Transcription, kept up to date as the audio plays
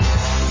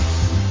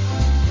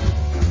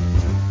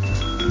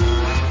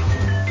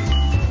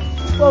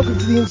Welcome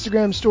to the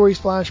Instagram Stories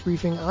Flash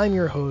Briefing. I'm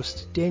your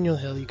host, Daniel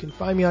Hill. You can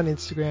find me on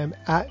Instagram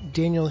at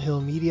Daniel Hill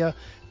Media.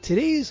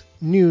 Today's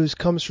news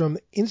comes from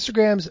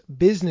Instagram's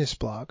business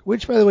blog,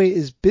 which, by the way,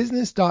 is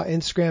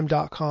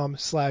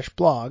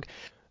business.instagram.com/blog.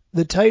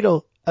 The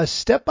title, A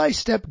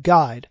Step-by-Step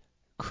Guide,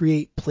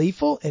 Create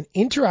Playful and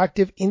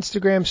Interactive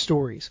Instagram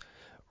Stories.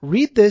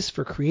 Read this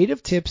for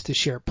creative tips to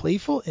share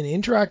playful and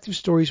interactive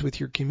stories with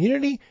your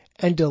community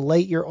and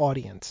delight your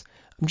audience.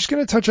 I'm just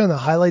going to touch on the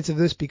highlights of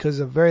this because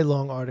it's a very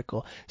long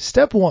article.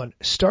 Step 1,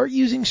 start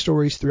using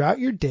stories throughout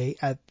your day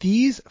at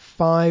these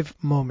 5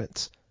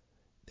 moments.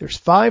 There's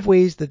 5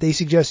 ways that they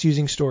suggest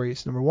using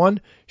stories. Number 1,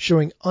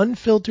 showing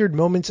unfiltered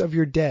moments of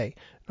your day.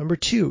 Number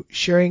 2,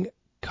 sharing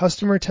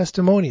customer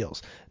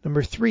testimonials.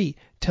 Number 3,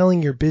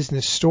 telling your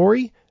business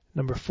story.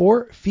 Number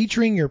 4,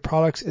 featuring your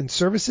products and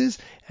services.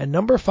 And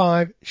number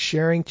 5,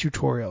 sharing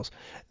tutorials.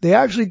 They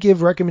actually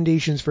give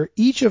recommendations for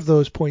each of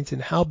those points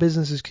and how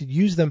businesses could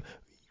use them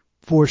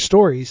for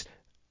stories.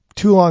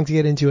 Too long to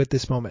get into at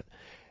this moment.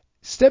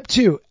 Step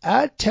 2,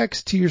 add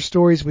text to your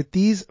stories with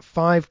these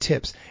 5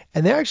 tips.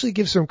 And they actually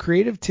give some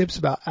creative tips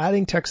about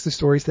adding text to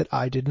stories that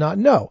I did not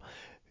know.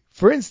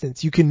 For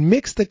instance, you can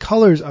mix the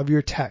colors of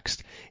your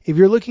text. If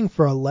you're looking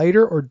for a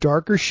lighter or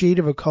darker shade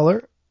of a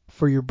color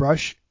for your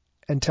brush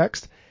and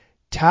text,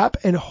 tap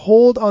and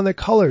hold on the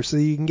color so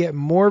that you can get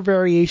more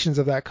variations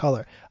of that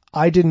color.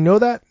 I didn't know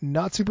that,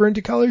 not super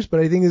into colors, but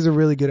I think it's a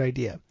really good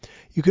idea.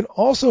 You can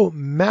also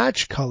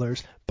match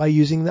colors by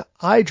using the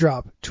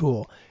eyedrop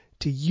tool.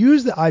 To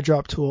use the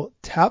eyedrop tool,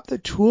 tap the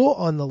tool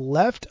on the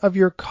left of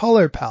your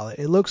color palette.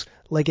 It looks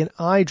like an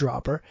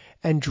eyedropper,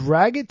 and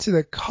drag it to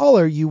the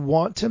color you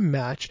want to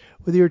match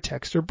with your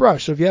text or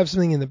brush. So if you have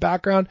something in the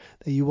background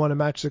that you want to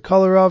match the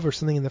color of or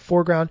something in the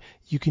foreground,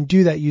 you can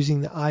do that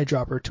using the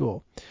eyedropper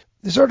tool.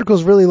 This article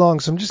is really long,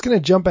 so I'm just going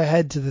to jump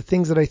ahead to the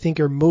things that I think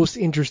are most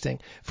interesting.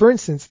 For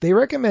instance, they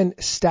recommend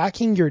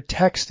stacking your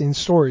text in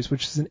stories,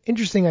 which is an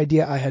interesting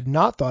idea I had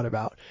not thought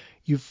about.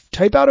 You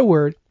type out a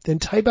word, then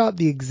type out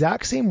the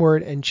exact same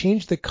word and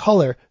change the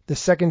color the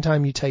second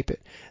time you type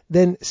it.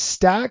 Then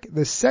stack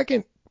the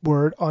second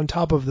word on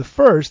top of the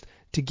first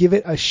to give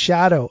it a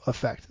shadow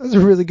effect. That's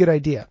a really good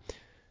idea.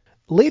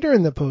 Later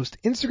in the post,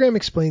 Instagram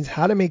explains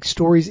how to make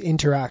stories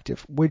interactive,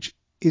 which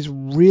is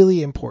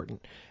really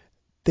important.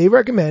 They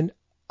recommend,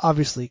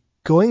 obviously,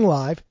 going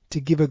live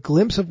to give a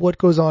glimpse of what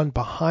goes on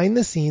behind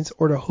the scenes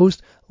or to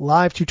host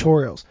live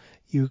tutorials.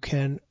 You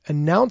can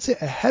announce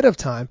it ahead of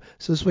time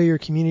so this way your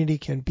community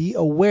can be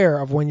aware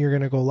of when you're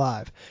going to go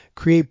live.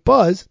 Create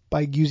buzz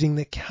by using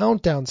the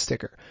countdown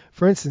sticker.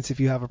 For instance, if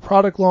you have a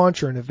product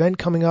launch or an event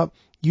coming up,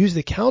 use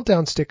the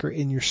countdown sticker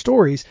in your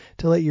stories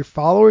to let your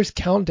followers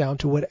count down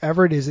to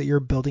whatever it is that you're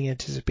building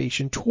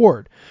anticipation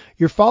toward.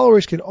 Your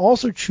followers can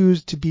also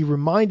choose to be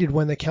reminded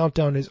when the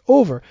countdown is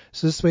over,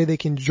 so this way they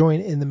can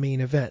join in the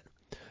main event.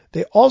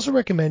 They also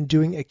recommend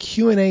doing a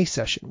Q&A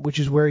session, which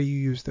is where you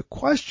use the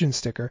question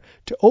sticker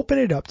to open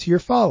it up to your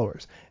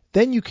followers.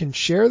 Then you can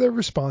share their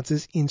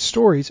responses in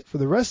stories for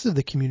the rest of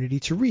the community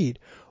to read,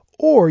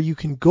 or you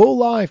can go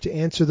live to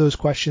answer those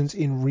questions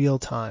in real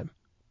time.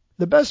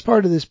 The best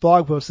part of this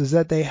blog post is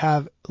that they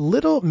have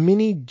little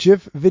mini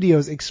GIF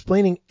videos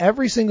explaining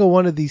every single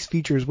one of these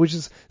features, which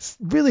is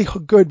really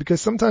good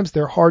because sometimes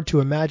they're hard to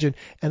imagine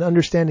and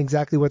understand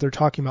exactly what they're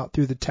talking about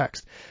through the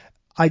text.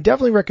 I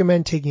definitely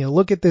recommend taking a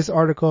look at this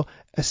article,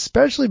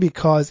 especially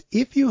because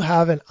if you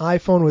have an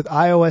iPhone with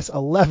iOS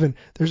 11,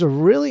 there's a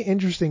really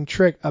interesting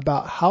trick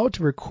about how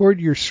to record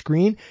your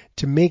screen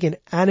to make an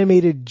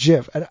animated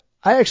GIF. And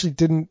I actually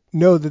didn't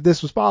know that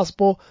this was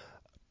possible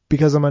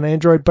because I'm on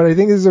Android, but I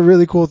think this is a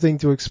really cool thing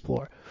to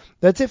explore.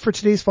 That's it for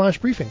today's Flash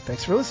Briefing.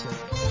 Thanks for listening.